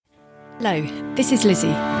Hello, this is Lizzie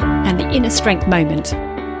and the Inner Strength Moment.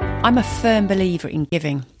 I'm a firm believer in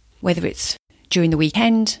giving, whether it's during the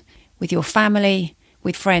weekend, with your family,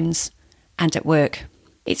 with friends, and at work.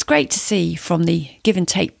 It's great to see from the Give and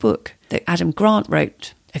Take book that Adam Grant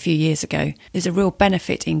wrote a few years ago, there's a real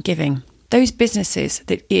benefit in giving. Those businesses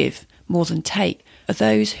that give more than take are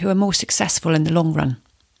those who are more successful in the long run.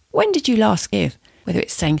 When did you last give? Whether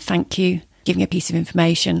it's saying thank you, giving a piece of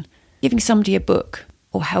information, giving somebody a book,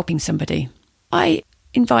 or helping somebody. I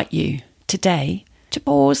invite you today to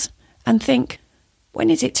pause and think, when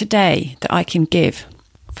is it today that I can give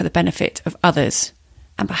for the benefit of others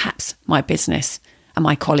and perhaps my business and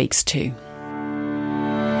my colleagues too?